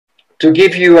To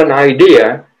give you an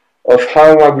idea of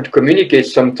how I would communicate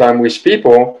sometime with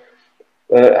people,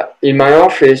 in my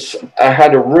office, I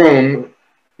had a room,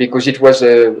 because it was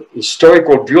a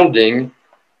historical building,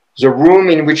 the room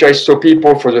in which I saw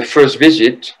people for the first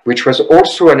visit, which was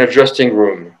also an adjusting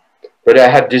room. But I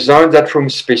had designed that room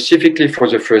specifically for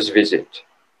the first visit.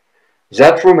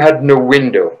 That room had no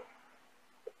window.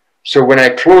 So when I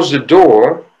closed the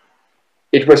door,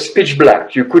 it was pitch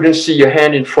black. You couldn't see your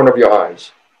hand in front of your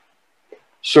eyes.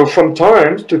 So from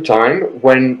time to time,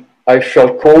 when I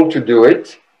felt called to do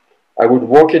it, I would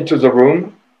walk into the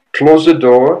room, close the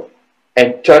door,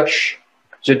 and touch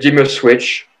the dimmer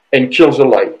switch and kill the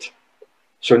light.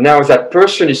 So now that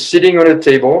person is sitting on a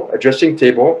table, adjusting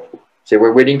table. They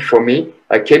were waiting for me.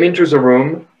 I came into the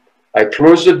room, I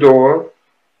closed the door,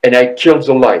 and I killed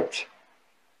the light.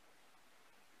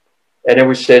 And I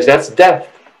would say, that's death.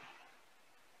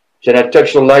 Then I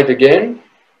touch the light again,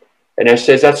 and I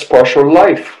say, that's partial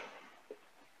life.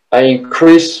 I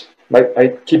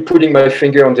keep putting my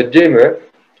finger on the dimmer,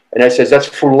 and I say, that's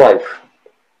full life.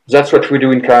 That's what we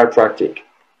do in chiropractic.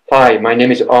 Hi, my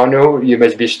name is Arno, you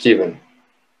must be Steven.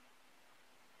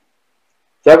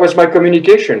 That was my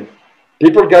communication.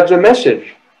 People got the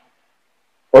message.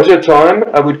 Other time,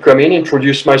 I would come in,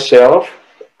 introduce myself,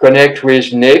 connect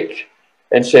with Nick,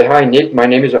 and say, hi, Nick, my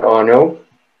name is Arno.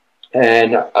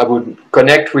 And I would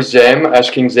connect with them,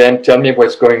 asking them, tell me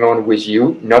what's going on with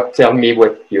you, not tell me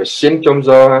what your symptoms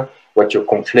are, what your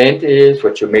complaint is,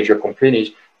 what your major complaint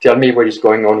is. Tell me what is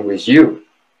going on with you.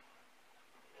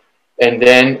 And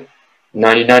then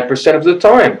 99% of the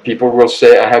time, people will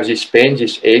say, I have this pain,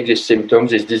 this ache, this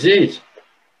symptoms, this disease.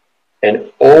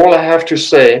 And all I have to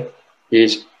say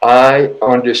is, I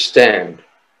understand.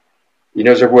 In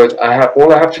other words,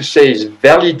 all I have to say is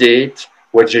validate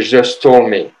what you just told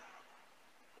me.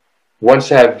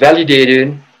 Once I have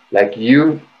validated, like,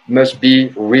 you must be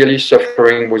really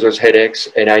suffering with those headaches,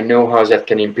 and I know how that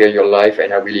can impair your life,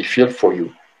 and I really feel for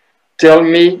you. Tell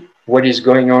me what is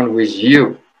going on with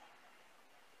you.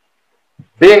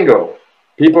 Bingo!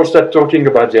 People start talking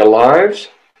about their lives,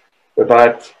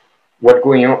 about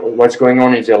what's going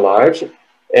on in their lives,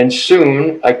 and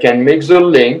soon I can make the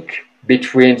link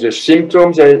between the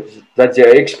symptoms that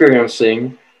they're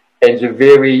experiencing and the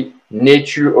very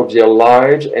nature of their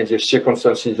lives and the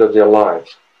circumstances of their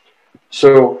lives.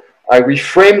 So I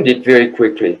reframed it very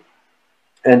quickly.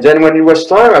 And then when it was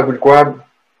time, I would grab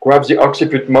the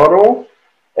occiput model,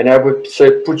 and I would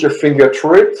say, put your finger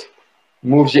through it,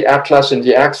 move the atlas and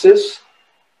the axis,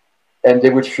 and they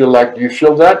would feel like, do you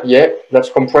feel that? Yeah, that's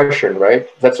compression, right?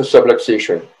 That's a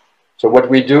subluxation. So what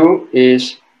we do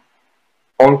is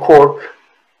uncork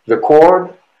the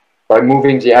cord by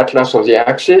moving the atlas or the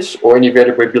axis or any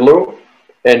vertebrae below,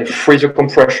 and freeze the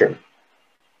compression.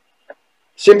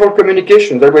 Simple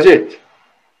communication, that was it.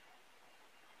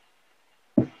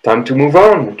 Time to move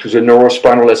on to the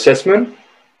neurospinal assessment,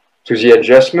 to the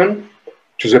adjustment,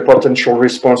 to the potential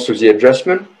response to the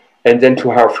adjustment, and then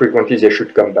to how frequently they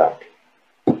should come back.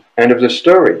 End of the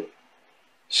story.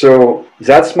 So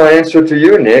that's my answer to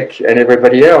you, Nick, and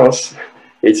everybody else.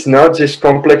 It's not this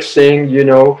complex thing, you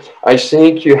know. I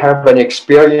think you have an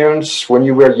experience when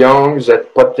you were young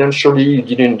that potentially you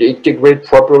didn't integrate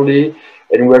properly,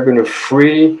 and we're going to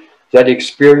free that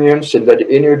experience and that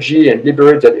energy and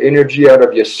liberate that energy out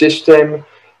of your system,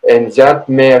 and that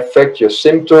may affect your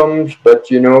symptoms,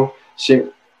 but you know,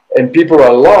 and people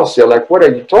are lost. They're like, what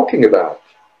are you talking about?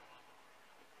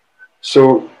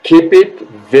 So keep it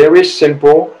very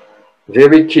simple,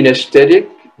 very kinesthetic,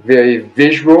 very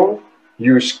visual.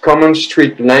 Use common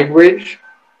street language.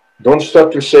 Don't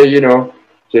start to say, you know,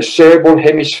 the cerebral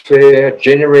hemisphere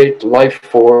generate life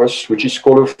force, which is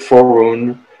called a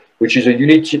forun, which is a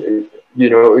unit, you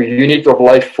know, a unit of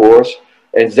life force,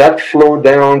 and that flow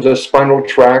down the spinal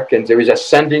tract, and there is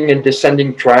ascending and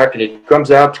descending tract, and it comes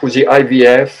out through the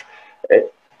IVF.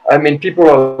 I mean, people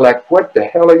are like, what the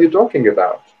hell are you talking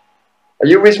about? Are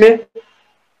you with me?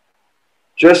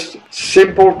 Just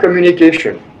simple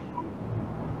communication.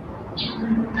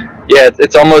 Yeah,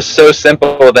 it's almost so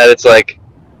simple that it's like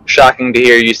shocking to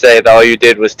hear you say that all you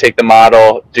did was take the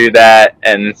model, do that,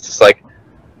 and it's like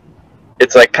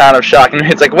kind of shocking.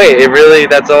 It's like, wait,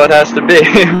 that's all it has to be.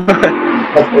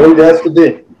 That's all it has to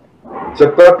be. The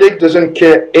public doesn't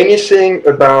care anything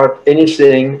about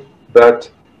anything,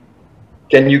 but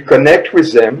can you connect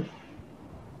with them?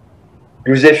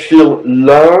 Do they feel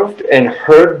loved and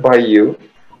heard by you?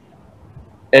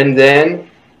 And then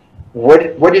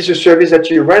what is the service that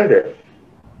you render?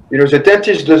 You know, the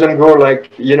dentist doesn't go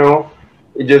like, you know,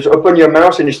 you just open your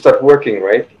mouth and you start working,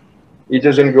 right? It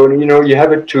doesn't go, you know, you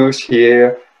have a tooth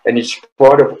here, and it's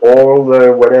part of all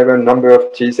the whatever number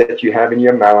of teeth that you have in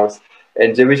your mouth.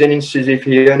 And there is an incisive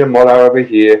here and a molar over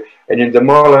here. And in the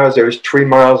molar, there is 3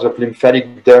 miles of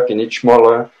lymphatic duct in each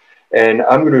molar. And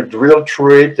I'm going to drill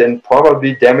through it and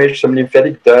probably damage some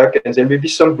lymphatic duct, and there may be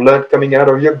some blood coming out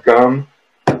of your gum.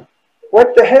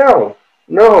 What the hell?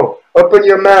 No, open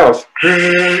your mouth.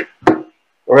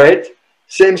 Right?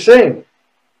 Same thing.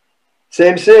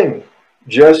 Same thing.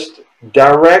 Just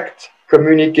direct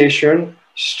communication,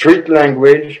 street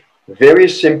language, very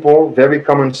simple, very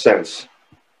common sense.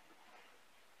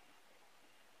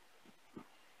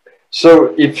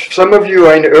 So if some of you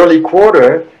are in early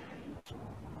quarter,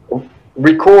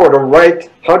 record or write,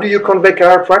 how do you convey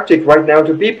chiropractic right now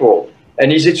to people?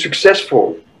 And is it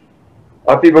successful?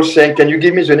 Are people saying, can you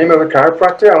give me the name of a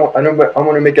chiropractor? I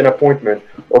want to make an appointment.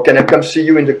 Or can I come see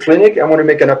you in the clinic? I want to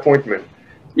make an appointment.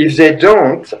 If they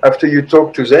don't, after you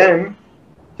talk to them,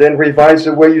 then revise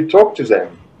the way you talk to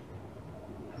them.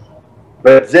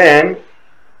 But then,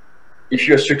 if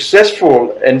you're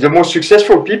successful, and the most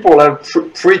successful people are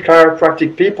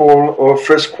pre-chiropractic people or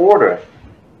first quarter,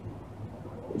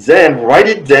 then write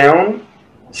it down,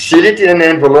 seal it in an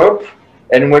envelope,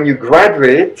 and when you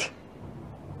graduate,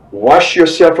 wash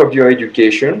yourself of your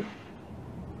education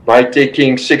by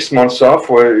taking 6 months off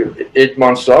or 8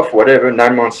 months off, whatever,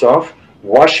 9 months off.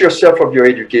 Wash yourself of your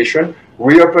education,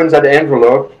 reopen that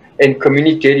envelope, and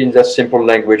communicate in that simple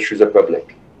language to the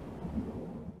public.